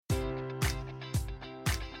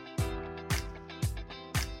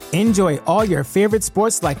Enjoy all your favorite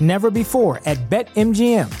sports like never before at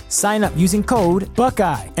BetMGM. Sign up using code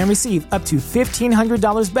Buckeye and receive up to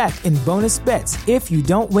 $1,500 back in bonus bets if you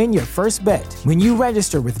don't win your first bet. When you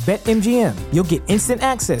register with BetMGM, you'll get instant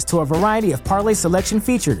access to a variety of parlay selection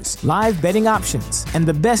features, live betting options, and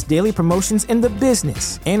the best daily promotions in the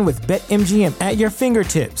business. And with BetMGM at your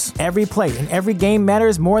fingertips, every play and every game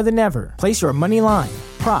matters more than ever. Place your money line,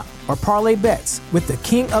 prop, or parlay bets with the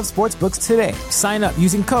king of sportsbooks today. Sign up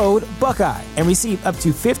using code Buckeye and receive up to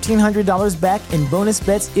 $1,500 back in bonus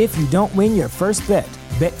bets if you don't win your first bet.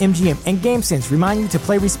 BetMGM and GameSense remind you to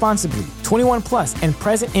play responsibly. 21 plus and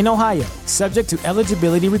present in Ohio, subject to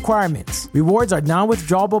eligibility requirements. Rewards are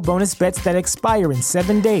non-withdrawable bonus bets that expire in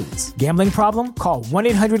 7 days. Gambling problem? Call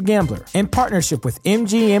 1-800-GAMBLER. In partnership with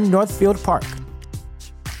MGM Northfield Park.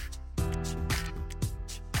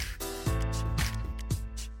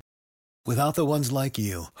 Without the ones like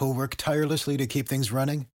you, who work tirelessly to keep things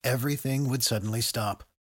running, everything would suddenly stop.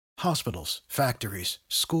 Hospitals, factories,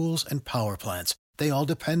 schools, and power plants, they all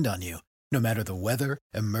depend on you. No matter the weather,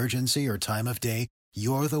 emergency, or time of day,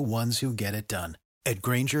 you're the ones who get it done. At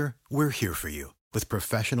Grainger, we're here for you with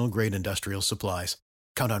professional-grade industrial supplies.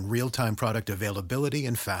 Count on real-time product availability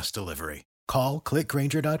and fast delivery. Call, click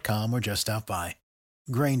Grainger.com, or just stop by.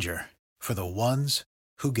 Grainger, for the ones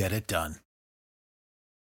who get it done.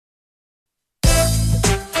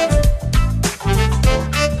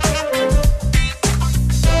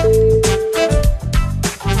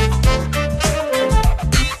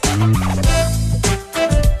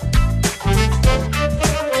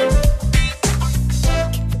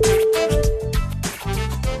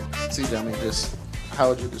 I mean, just how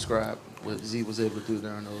would you describe what Z was able to do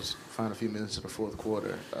during those final few minutes of the fourth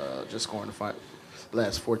quarter, just scoring the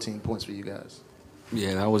last 14 points for you guys?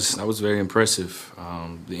 Yeah, that was very impressive.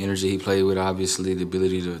 The energy he played with, obviously, the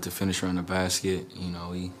ability to finish around the basket.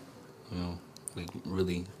 We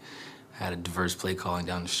really had a diverse play calling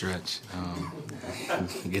down the stretch.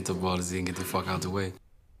 Get the ball to Z and get the fuck out the way.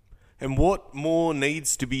 And what more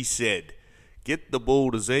needs to be said? Get the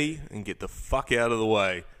ball to Z and get the fuck out of the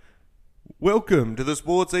way. Welcome to the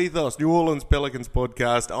Sports Ethos New Orleans Pelicans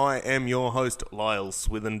podcast. I am your host, Lyle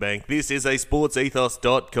Swithenbank. This is a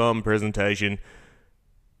sportsethos.com presentation.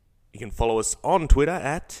 You can follow us on Twitter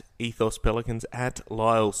at EthosPelicans, at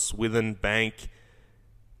Lyle Swithenbank.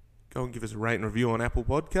 Go and give us a rate and review on Apple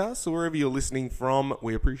Podcasts or wherever you're listening from.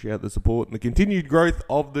 We appreciate the support and the continued growth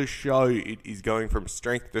of the show. It is going from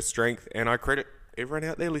strength to strength, and I credit everyone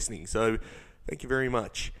out there listening. So thank you very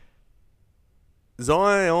much.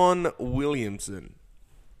 Zion Williamson.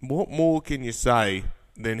 What more can you say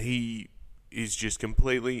than he is just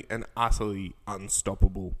completely and utterly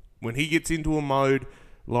unstoppable? When he gets into a mode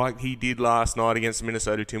like he did last night against the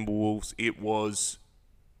Minnesota Timberwolves, it was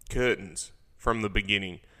curtains from the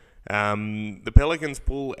beginning. The Pelicans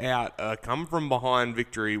pull out a come-from-behind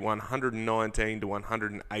victory,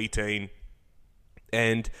 119-118.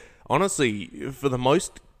 And honestly, for the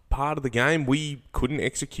most part of the game, we couldn't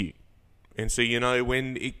execute. And so,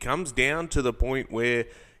 when it comes down to the point where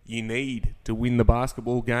you need to win the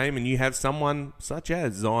basketball game and you have someone such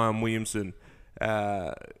as Zion Williamson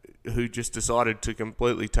who just decided to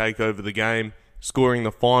completely take over the game, scoring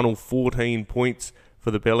the final 14 points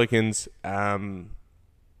for the Pelicans,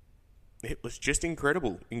 it was just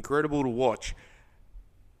incredible to watch.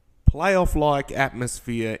 Playoff-like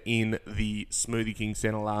atmosphere in the Smoothie King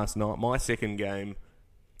Center last night, my second game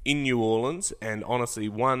in New Orleans, and honestly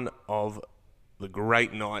one of the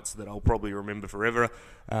great nights that I'll probably remember forever,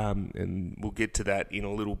 and we'll get to that in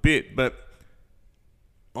a little bit. But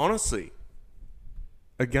honestly,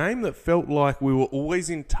 a game that felt like we were always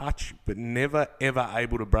in touch but never ever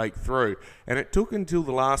able to break through, and it took until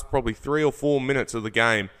the last probably 3 or 4 minutes of the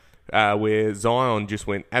game where Zion just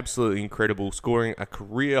went absolutely incredible, scoring a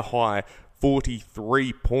career-high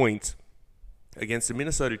 43 points against the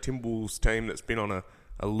Minnesota Timberwolves team that's been on a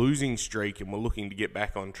losing streak and we're looking to get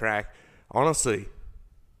back on track. Honestly,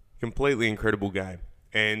 completely incredible game.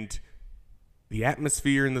 And the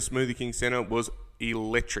atmosphere in the Smoothie King Center was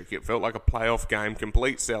electric. It felt like a playoff game,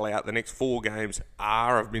 complete sellout. The next 4 games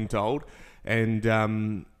are, I've been told. And,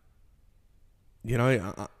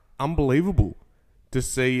 unbelievable to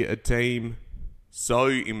see a team so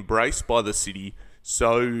embraced by the city,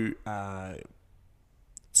 so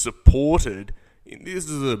supported. This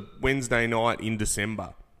is a Wednesday night in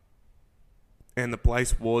December, and the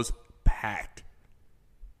place was packed.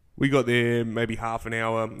 We got there maybe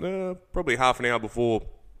probably half an hour before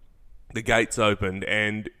the gates opened,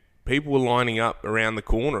 and people were lining up around the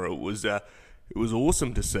corner. It was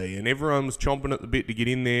awesome to see, and everyone was chomping at the bit to get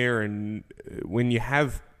in there. And when you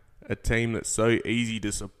have a team that's so easy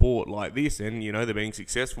to support like this, and, they're being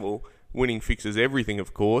successful, winning fixes everything,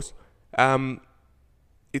 of course,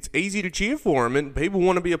 it's easy to cheer for them, and people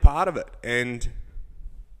want to be a part of it. And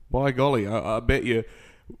by golly, I bet you're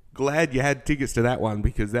glad you had tickets to that one,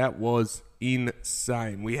 because that was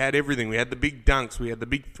insane. We had everything. We had the big dunks. We had the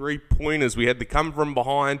big three-pointers. We had the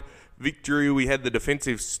come-from-behind victory. We had the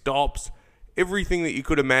defensive stops. Everything that you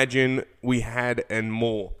could imagine, we had, and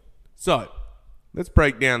more. So, let's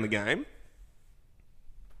break down the game.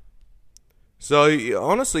 So,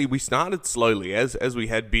 honestly, we started slowly, as we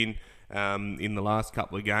had been in the last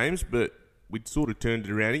couple of games, but we'd sort of turned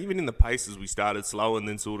it around. Even in the paces, we started slow and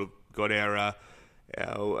then sort of got our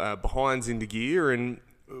behinds into gear. And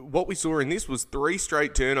what we saw in this was 3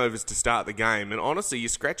 straight turnovers to start the game. And honestly, you're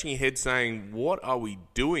scratching your head saying, what are we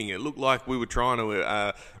doing? It looked like we were trying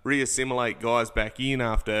to re-assimilate guys back in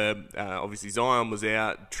after, obviously, Zion was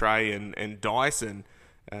out, Trey and Dyson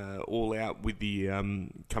all out with the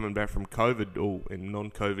coming back from COVID and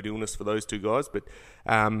non-COVID illness for those 2 guys. But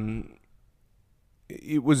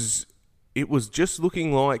it was just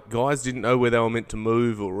looking like guys didn't know where they were meant to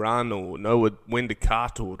move or run or know when to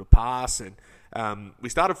cut or to pass. And we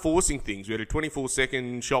started forcing things. We had a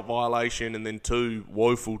 24-second shot violation and then 2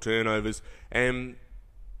 woeful turnovers. And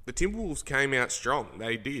the Timberwolves came out strong.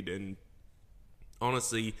 They did. And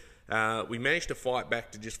honestly, we managed to fight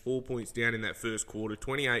back to just 4 points down in that first quarter,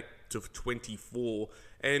 28-24.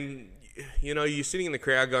 And, you're sitting in the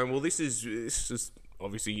crowd going, well, this is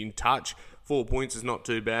obviously in touch. 4 points is not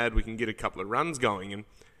too bad. We can get a couple of runs going. And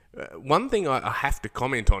one thing I have to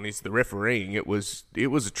comment on is the refereeing. It was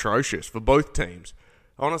atrocious for both teams.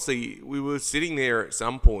 Honestly, we were sitting there at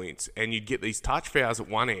some points, and you'd get these touch fouls at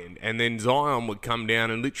one end, and then Zion would come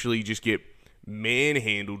down and literally just get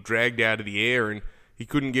manhandled, dragged out of the air, and he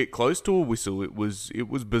couldn't get close to a whistle. It was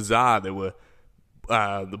bizarre. There were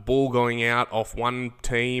the ball going out off one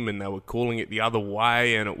team, and they were calling it the other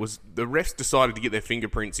way, and the refs decided to get their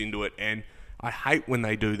fingerprints into it, and I hate when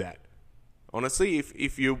they do that. Honestly,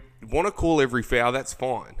 if you want to call every foul, that's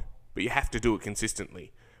fine, but you have to do it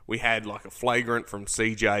consistently. We had like a flagrant from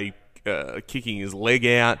CJ kicking his leg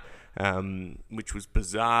out, which was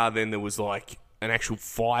bizarre. Then there was like an actual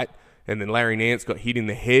fight, and then Larry Nance got hit in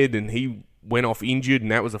the head, and he went off injured,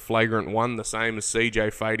 and that was a flagrant one, the same as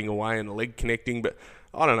CJ fading away and the leg connecting. But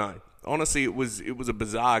I don't know. Honestly, it was a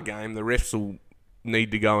bizarre game. The refs will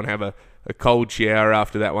need to go and have a cold shower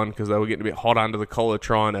after that one, because they were getting a bit hot under the collar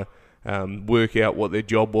trying to work out what their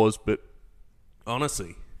job was. But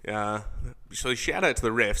honestly, so shout out to the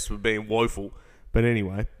refs for being woeful. But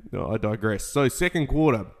anyway, I digress. So second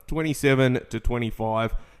quarter,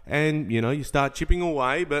 27-25. And, you start chipping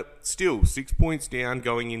away, but still 6 points down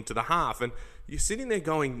going into the half. And you're sitting there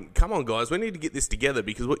going, come on, guys, we need to get this together,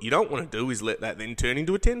 because what you don't want to do is let that then turn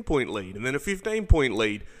into a 10-point lead and then a 15-point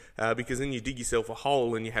lead, because then you dig yourself a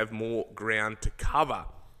hole and you have more ground to cover.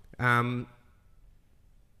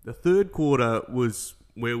 The third quarter was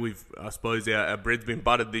where I suppose our bread's been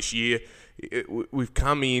buttered this year. We've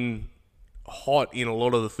come in hot in a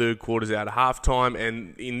lot of the third quarters out of halftime,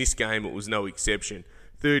 and in this game it was no exception.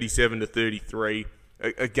 37-33,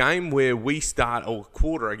 a game where or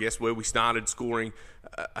quarter, I guess, where we started scoring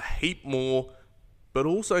a heap more, but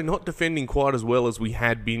also not defending quite as well as we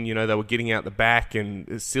had been. They were getting out the back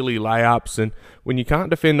and silly layups, and when you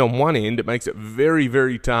can't defend on one end, it makes it very,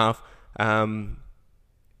 very tough.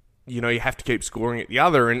 You have to keep scoring at the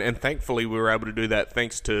other, and thankfully we were able to do that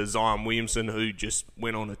thanks to Zion Williamson, who just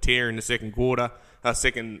went on a tear in the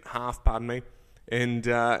second half, pardon me. And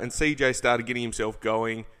CJ started getting himself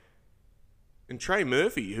going. And Trey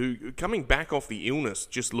Murphy, who coming back off the illness,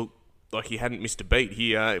 just looked like he hadn't missed a beat.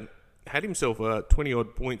 He had himself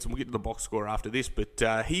 20-odd points, and we'll get to the box score after this,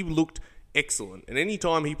 but he looked excellent. And any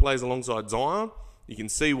time he plays alongside Zion, you can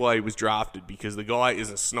see why he was drafted, because the guy is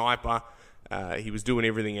a sniper. He was doing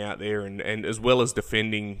everything out there, and as well as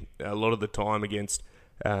defending a lot of the time against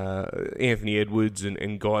Anthony Edwards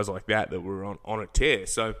and guys like that were on a tear.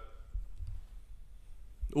 So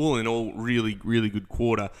all in all, really, really good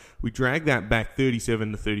quarter. We dragged that back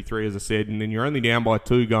 37-33, as I said, and then you're only down by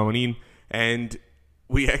 2 going in. And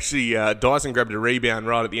we actually, Dyson grabbed a rebound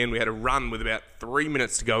right at the end. We had a run with about 3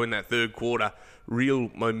 minutes to go in that third quarter. Real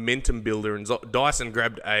momentum builder. And Dyson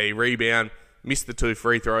grabbed a rebound, missed the 2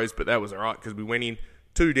 free throws, but that was all right, because we went in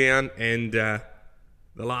 2 down, and the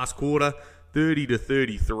last quarter,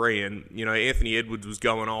 30-33. And, Anthony Edwards was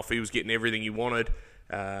going off. He was getting everything he wanted.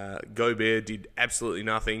 Gobert did absolutely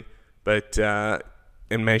nothing, but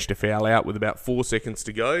and managed to foul out with about 4 seconds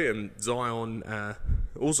to go. And Zion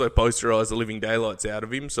also posterised the living daylights out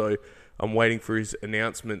of him, so I'm waiting for his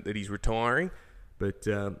announcement that he's retiring. But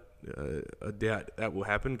I doubt that will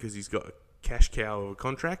happen because he's got a cash cow of a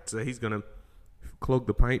contract, so he's going to clog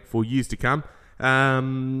the paint for years to come.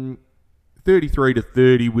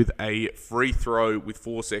 33-30 with a free throw with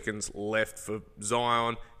 4 seconds left for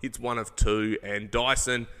Zion. Hits one of two, and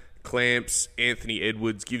Dyson clamps Anthony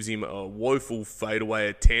Edwards, gives him a woeful fadeaway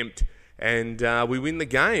attempt, and we win the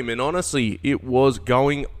game. And honestly, it was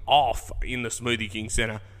going off in the Smoothie King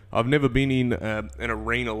Centre. I've never been in an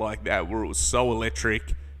arena like that where it was so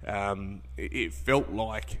electric. It felt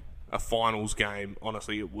like a finals game.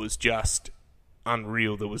 Honestly, it was just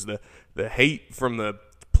unreal. There was the heat from the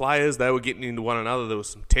players. They were getting into one another. There was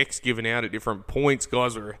some text given out at different points.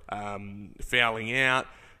 Guys were fouling out.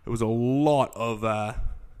 There was a lot of, I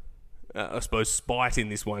suppose, spite in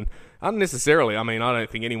this one. Unnecessarily. I mean, I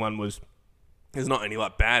don't think anyone was... There's not any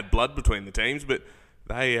like bad blood between the teams, but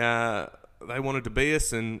they wanted to be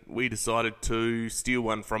us, and we decided to steal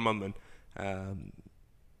one from them and,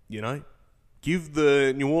 give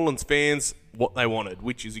the New Orleans fans what they wanted,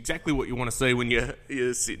 which is exactly what you want to see when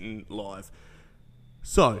you're sitting live.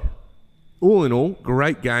 So, all in all,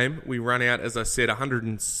 great game. We run out, as I said,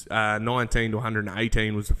 119 to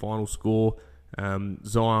 118 was the final score.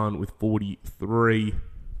 Zion with 43.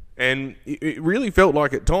 And it really felt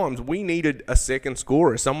like at times we needed a second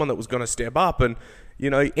scorer, someone that was going to step up. And,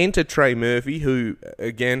 enter Trey Murphy, who,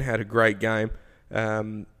 again, had a great game.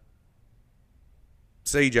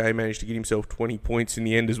 CJ managed to get himself 20 points in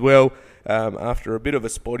the end as well, after a bit of a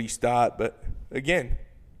spotty start. But, again,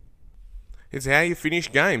 it's how you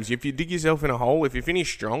finish games. If you dig yourself in a hole, if you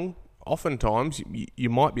finish strong, oftentimes you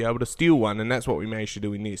might be able to steal one, and that's what we managed to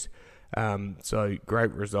do in this. So,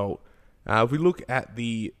 great result. If we look at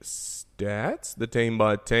the stats, the team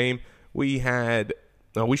by team, we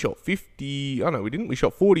shot 50... Oh, no, we didn't. We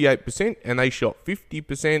shot 48%, and they shot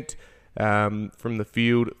 50% from the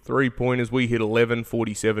field. Three-pointers, we hit 11,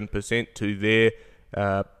 47% to their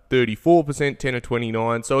 34%, 10 of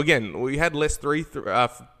 29. So, again, we had less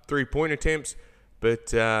three-point attempts,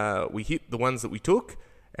 but we hit the ones that we took,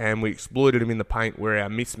 and we exploited them in the paint where our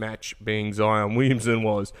mismatch being Zion Williamson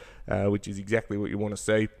was, which is exactly what you want to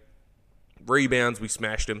see. Rebounds, we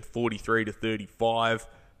smashed them 43 to 35.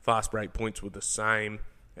 Fast break points were the same.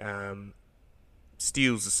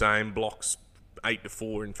 Steals the same. Blocks 8 to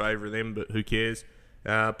 4 in favour of them, but who cares?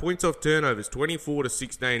 Points off turnovers 24 to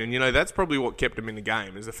 16, and that's probably what kept them in the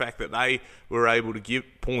game, is the fact that they were able to give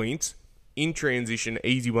points in transition,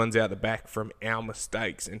 easy ones out the back from our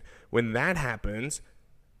mistakes. And when that happens,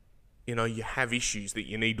 you have issues that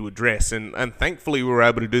you need to address. And thankfully we were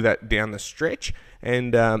able to do that down the stretch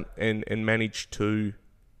and manage to,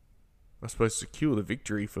 I suppose, secure the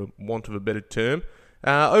victory, for want of a better term.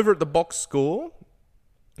 Over at the box score,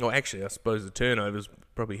 or actually I suppose the turnovers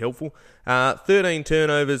probably helpful. 13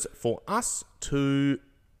 turnovers for us to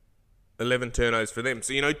 11 turnovers for them.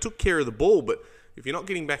 So, took care of the ball, but if you're not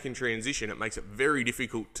getting back in transition, it makes it very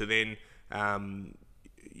difficult to then,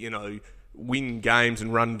 win games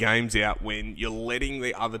and run games out when you're letting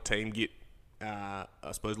the other team get, I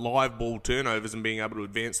suppose, live ball turnovers and being able to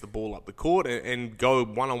advance the ball up the court and go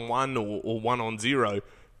 1-on-1 or 1-on-0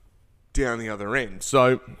 down the other end.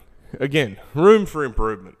 So, again, room for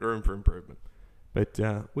improvement. But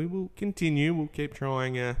we will continue. We'll keep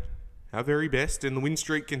trying our very best, and the win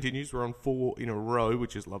streak continues. We're on 4 in a row,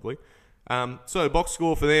 which is lovely. So, box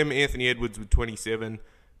score for them, Anthony Edwards with 27.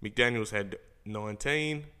 McDaniels had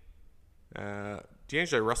 19.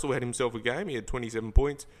 D'Angelo Russell had himself a game. He had 27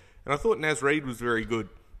 points. And I thought Naz Reid was very good,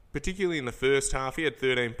 particularly in the first half. He had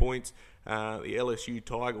 13 points. The LSU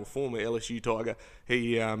Tiger, or former LSU Tiger,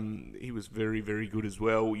 he was very, very good as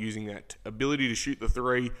well, using that ability to shoot the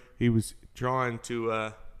three. He was trying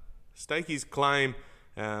to stake his claim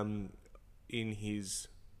in his,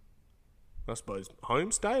 I suppose,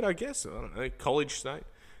 home state, I guess. I don't know, college state.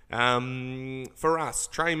 For us,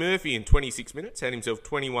 Trey Murphy in 26 minutes had himself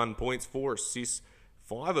 21 points, 4 assists,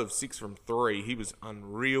 5 of 6 from 3. He was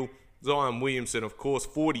unreal. Zion Williamson, of course,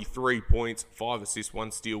 43 points, 5 assists,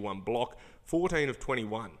 1 steal, 1 block, 14 of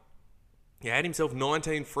 21. He had himself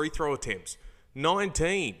 19 free throw attempts.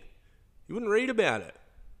 19. You wouldn't read about it.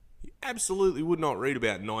 You absolutely would not read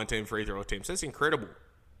about 19 free throw attempts. That's incredible.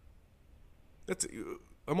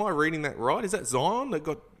 Am I reading that right? Is that Zion that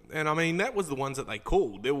got... And, I mean, that was the ones that they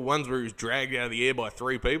called. There were ones where he was dragged out of the air by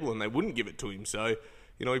 3 people and they wouldn't give it to him. So,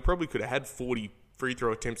 he probably could have had 40 free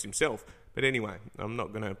throw attempts himself. But anyway, I'm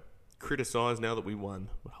not going to criticise now that we won.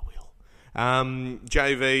 But I will.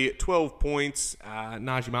 JV, 12 points.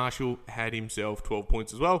 Najee Marshall had himself 12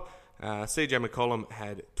 points as well. CJ McCollum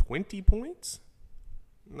had 20 points.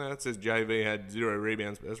 No, it says JV had 0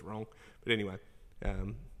 rebounds, but that's wrong. But anyway,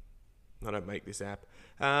 I don't make this app.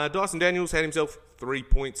 Dyson Daniels had himself 3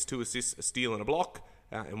 points, 2 assists, a steal and a block,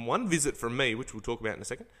 and 1 visit from me, which we'll talk about in a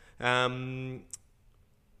second.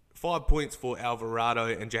 5 points for Alvarado,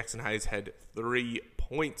 and Jackson Hayes had 3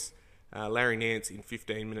 points. Larry Nance in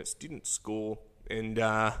 15 minutes didn't score, and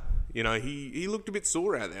he looked a bit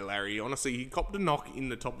sore out there, Larry. Honestly, he copped a knock in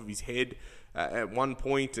the top of his head at one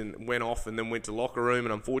point and went off and then went to locker room,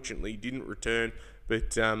 and unfortunately didn't return.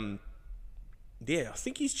 But I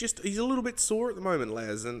think he's a little bit sore at the moment,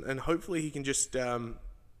 Laz, and hopefully he can just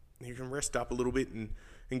he can rest up a little bit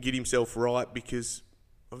and get himself right, because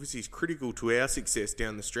obviously he's critical to our success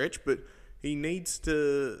down the stretch, but he needs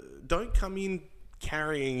to don't come in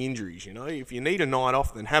carrying injuries. If you need a night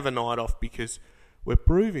off, then have a night off, because we're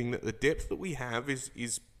proving that the depth that we have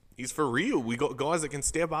is for real. We got guys that can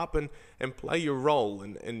step up and play your role,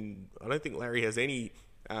 and I don't think Larry has any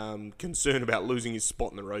concern about losing his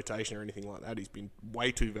spot in the rotation or anything like that. He's been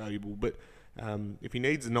way too valuable, but if he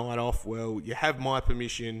needs a night off, well, you have my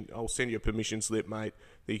permission. I'll send you a permission slip, mate,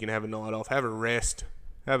 that you can have a night off, have a rest,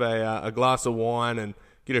 have a glass of wine and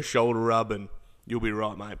get a shoulder rub, and you'll be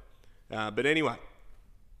right, mate. But anyway,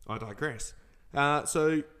 I digress.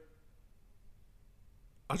 So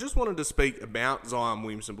I just wanted to speak about Zion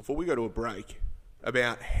Williamson before we go to a break,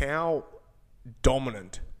 about how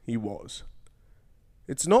dominant he was.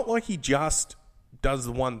 It's not like he just does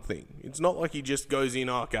the one thing. It's not like he just goes in,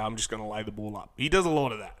 okay, I'm just going to lay the ball up. He does a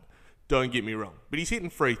lot of that, don't get me wrong. But he's hitting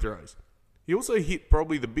free throws. He also hit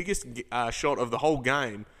probably the biggest shot of the whole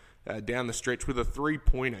game down the stretch with a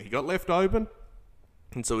three-pointer. He got left open,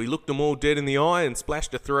 and so he looked them all dead in the eye and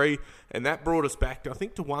splashed a 3, and that brought us back, I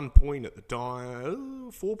think, to 1 point at the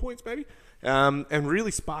time, 4 points maybe, and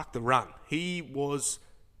really sparked the run. He was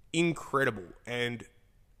incredible, and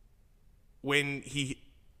when he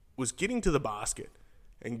was getting to the basket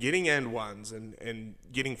and getting and ones and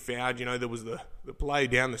getting fouled, there was the play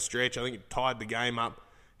down the stretch, I think it tied the game up.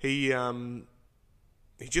 He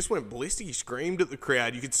just went ballistic. He screamed at the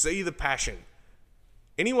crowd. You could see the passion.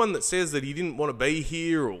 Anyone that says that he didn't want to be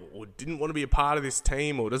here or didn't want to be a part of this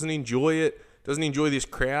team or doesn't enjoy it, doesn't enjoy this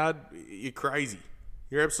crowd, you're crazy.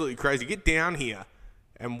 You're absolutely crazy. Get down here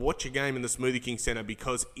and watch a game in the Smoothie King Centre,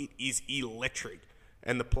 because it is electric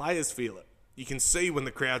and the players feel it. You can see when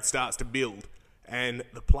the crowd starts to build and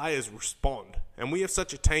the players respond. And we have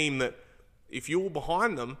such a team that if you're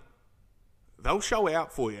behind them, they'll show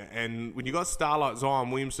out for you. And when you got a star like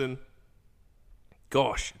Zion Williamson,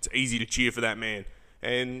 gosh, it's easy to cheer for that man.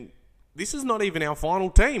 And this is not even our final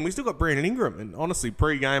team. We still got Brandon Ingram. And honestly,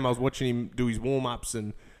 pre-game, I was watching him do his warm-ups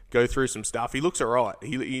and go through some stuff. He looks all right.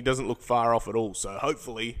 He doesn't look far off at all. So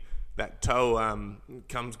hopefully that toe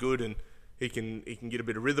comes good and he can get a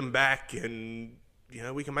bit of rhythm back, and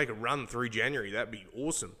we can make a run through January. That'd be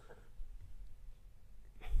awesome.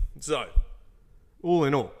 So, all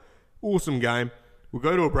in all, awesome game. We'll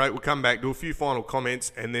go to a break. We'll come back, do a few final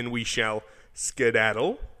comments, and then we shall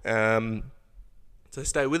skedaddle. So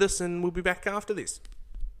stay with us, and we'll be back after this.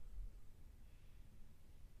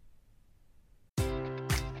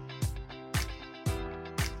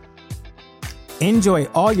 Enjoy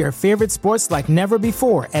all your favorite sports like never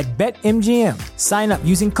before at BetMGM. Sign up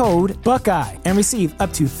using code Buckeye and receive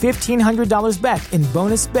up to $1,500 back in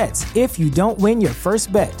bonus bets if you don't win your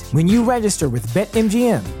first bet. When you register with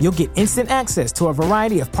BetMGM, you'll get instant access to a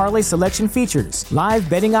variety of parlay selection features, live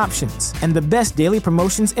betting options, and the best daily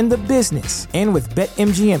promotions in the business. And with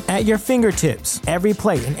BetMGM at your fingertips, every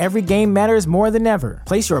play and every game matters more than ever.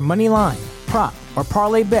 Place your money line, prop, or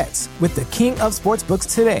parlay bets with the king of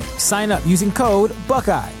sportsbooks today. Sign up using code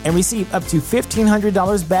Buckeye and receive up to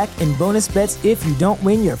 $1,500 back in bonus bets if you don't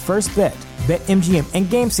win your first bet. BetMGM and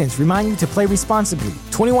GameSense remind you to play responsibly.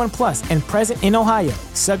 21 plus and present in Ohio,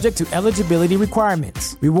 subject to eligibility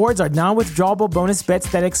requirements. Rewards are non-withdrawable bonus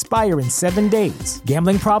bets that expire in 7 days.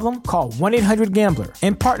 Gambling problem? Call 1-800-GAMBLER.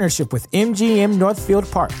 In partnership with MGM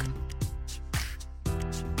Northfield Park.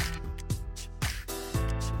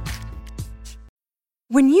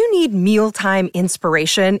 When you need mealtime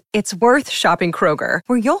inspiration, it's worth shopping Kroger,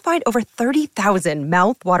 where you'll find over 30,000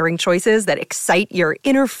 mouth-watering choices that excite your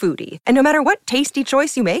inner foodie. And no matter what tasty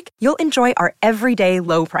choice you make, you'll enjoy our everyday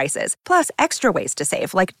low prices, plus extra ways to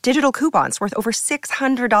save, like digital coupons worth over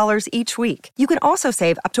 $600 each week. You can also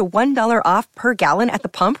save up to $1 off per gallon at the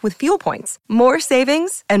pump with fuel points. More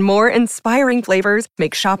savings and more inspiring flavors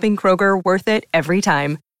make shopping Kroger worth it every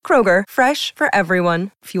time. Kroger, fresh for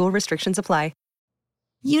everyone. Fuel restrictions apply.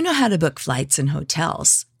 You know how to book flights and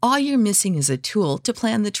hotels. All you're missing is a tool to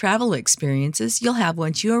plan the travel experiences you'll have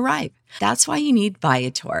once you arrive. That's why you need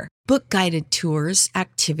Viator. Book guided tours,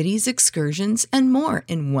 activities, excursions, and more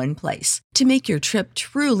in one place to make your trip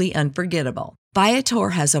truly unforgettable.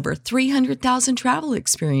 Viator has over 300,000 travel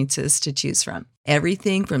experiences to choose from.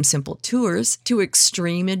 Everything from simple tours to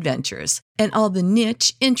extreme adventures and all the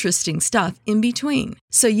niche, interesting stuff in between.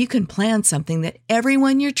 So you can plan something that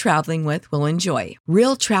everyone you're traveling with will enjoy.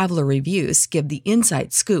 Real traveler reviews give the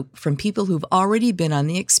inside scoop from people who've already been on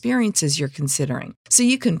the experiences you're considering. So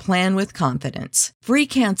you can plan with confidence. Free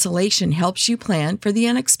cancellation helps you plan for the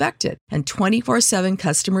unexpected. And 24/7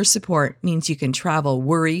 customer support means you can travel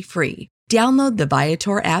worry-free. Download the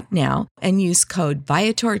Viator app now and use code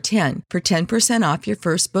Viator10 for 10% off your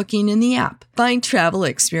first booking in the app. Find travel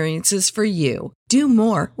experiences for you. Do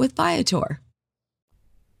more with Viator.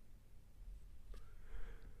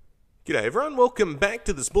 G'day everyone, welcome back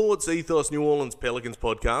to the Sports Ethos New Orleans Pelicans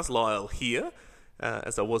podcast. Lyle here,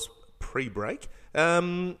 as I was pre-break.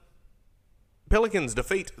 Pelicans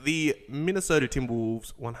defeat the Minnesota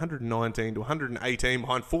Timberwolves 119-118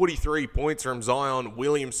 behind 43 points from Zion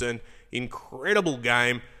Williamson. Incredible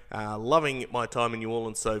game. Loving my time in New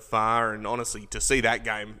Orleans so far, and honestly, to see that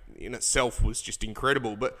game in itself was just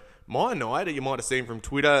incredible. But my night, you might have seen from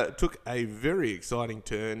Twitter, took a very exciting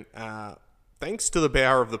turn. Thanks to the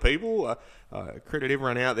power of the people. I credit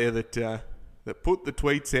everyone out there that put the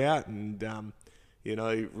tweets out and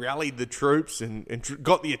rallied the troops and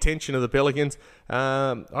got the attention of the Pelicans.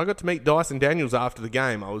 I got to meet Dyson Daniels after the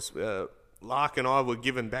game. Lark and I were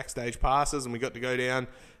given backstage passes, and we got to go down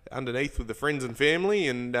underneath with the friends and family,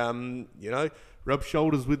 and rub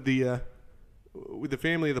shoulders with the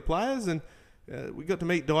family of the players, and we got to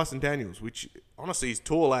meet Dyson Daniels, which honestly he's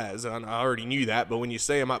tall as, and I already knew that, but when you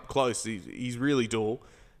see him up close, he's really tall.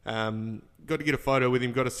 Got to get a photo with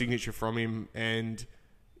him, got a signature from him, and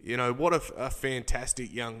what a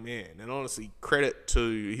fantastic young man. And honestly, credit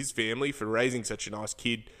to his family for raising such a nice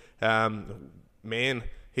kid.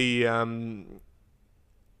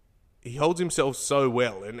 He holds himself so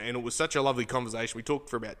well, and it was such a lovely conversation. We talked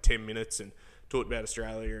for about 10 minutes and talked about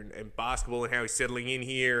Australia and basketball and how he's settling in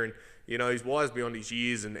here, and he's wise beyond his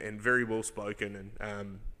years and very well spoken,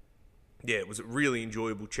 and it was a really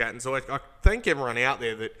enjoyable chat. And so I thank everyone out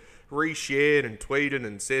there that reshared and tweeted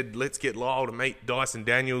and said, let's get Lyle to meet Dyson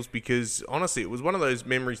Daniels, because honestly, it was one of those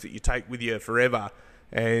memories that you take with you forever.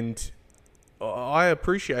 And I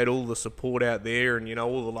appreciate all the support out there, and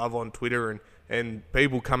all the love on Twitter, and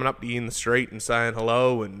people coming up to you in the street and saying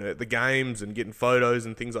hello, and at the games and getting photos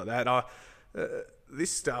and things like that. This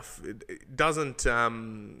stuff, it doesn't,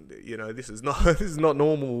 this is not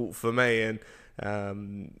normal for me, and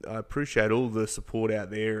I appreciate all the support out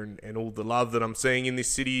there and all the love that I'm seeing in this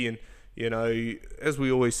city. And as we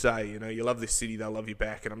always say, you love this city, they'll love you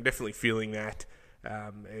back, and I'm definitely feeling that.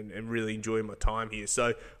 And really enjoying my time here.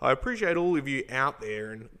 So I appreciate all of you out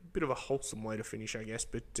there, and a bit of a wholesome way to finish, I guess,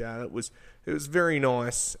 but it was very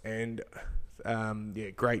nice, and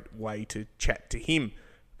great way to chat to him.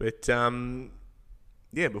 But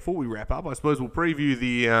before we wrap up, I suppose we'll preview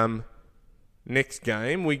the next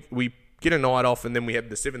game. We get a night off, and then we have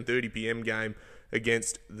the 7:30 p.m. game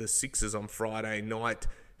against the Sixers on Friday night,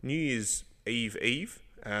 New Year's Eve.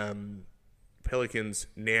 Pelicans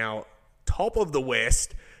now top of the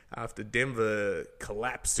West after Denver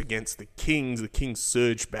collapsed against the Kings. The Kings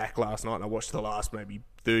surged back last night, and I watched the last maybe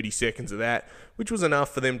 30 seconds of that, which was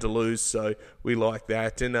enough for them to lose, so we like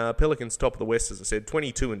that. And Pelicans top of the West, as I said,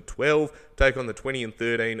 22-12, take on the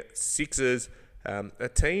 20-13 Sixers, a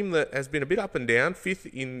team that has been a bit up and down, 5th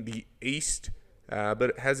in the East, but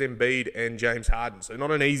it has Embiid and James Harden, so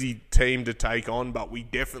not an easy team to take on, but we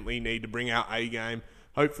definitely need to bring our A game.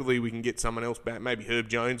 Hopefully we can get someone else back. Maybe Herb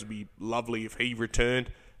Jones would be lovely if he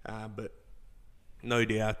returned. But no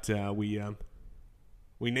doubt we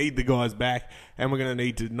need the guys back, and we're going to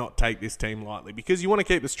need to not take this team lightly, because you want to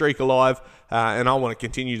keep the streak alive, and I want to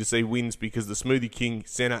continue to see wins, because the Smoothie King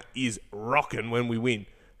Centre is rocking when we win.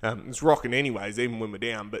 It's rocking anyways, even when we're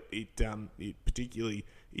down, but it particularly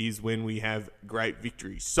is when we have great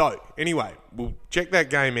victories. So anyway, we'll check that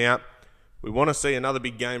game out. We want to see another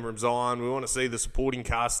big game from Zion. We want to see the supporting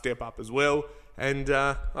cast step up as well. And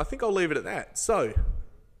I think I'll leave it at that. So,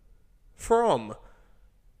 from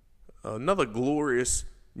another glorious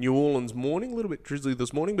New Orleans morning, a little bit drizzly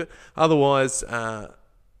this morning, but otherwise a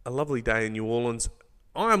lovely day in New Orleans.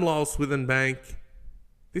 I'm Lyle Swithenbank.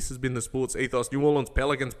 This has been the Sports Ethos New Orleans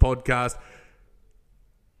Pelicans podcast.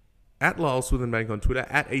 At Lyle Swithenbank on Twitter,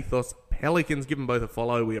 at Ethos Pelicans. Give them both a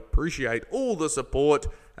follow. We appreciate all the support.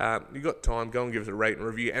 You've got time, go and give us a rate and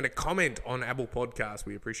review and a comment on Apple Podcasts.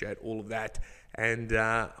 We appreciate all of that. And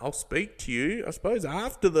I'll speak to you, I suppose,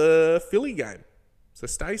 after the Philly game. So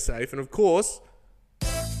stay safe. And, of course,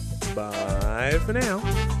 bye for now.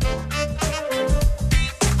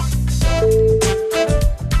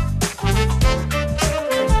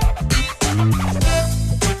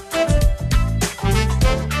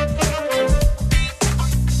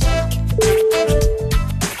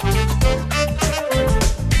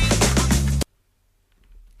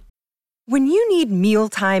 When you need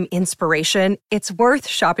mealtime inspiration, it's worth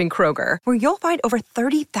shopping Kroger, where you'll find over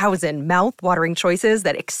 30,000 mouth-watering choices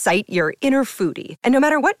that excite your inner foodie. And no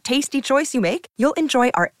matter what tasty choice you make, you'll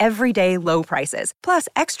enjoy our everyday low prices, plus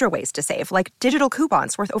extra ways to save, like digital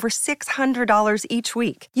coupons worth over $600 each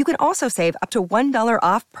week. You can also save up to $1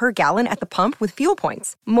 off per gallon at the pump with fuel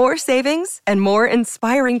points. More savings and more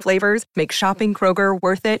inspiring flavors make shopping Kroger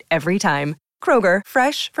worth it every time. Kroger,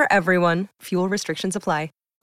 fresh for everyone. Fuel restrictions apply.